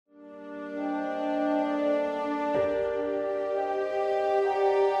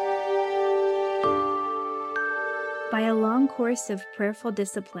By a long course of prayerful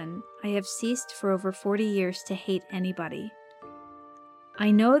discipline, I have ceased for over 40 years to hate anybody.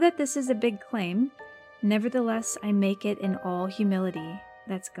 I know that this is a big claim, nevertheless I make it in all humility.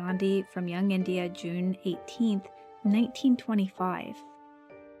 That's Gandhi from Young India, June 18th, 1925.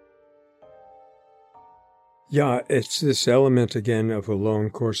 Yeah, it's this element again of a long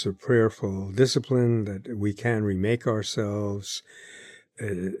course of prayerful discipline that we can remake ourselves.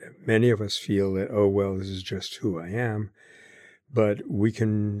 Many of us feel that, oh, well, this is just who I am. But we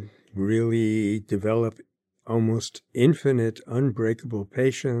can really develop almost infinite, unbreakable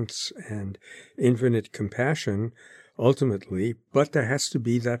patience and infinite compassion ultimately, but there has to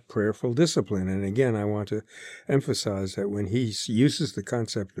be that prayerful discipline. And again, I want to emphasize that when he uses the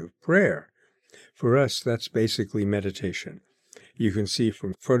concept of prayer, for us, that's basically meditation. You can see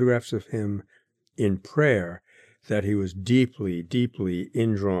from photographs of him in prayer that he was deeply, deeply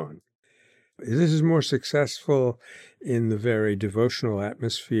indrawn. This is more successful in the very devotional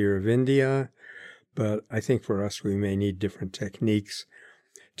atmosphere of India, but I think for us we may need different techniques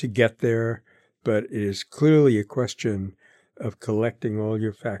to get there. But it is clearly a question of collecting all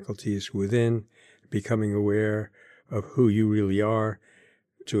your faculties within, becoming aware of who you really are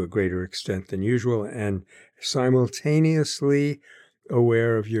to a greater extent than usual, and simultaneously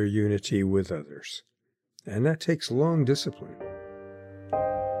aware of your unity with others. And that takes long discipline.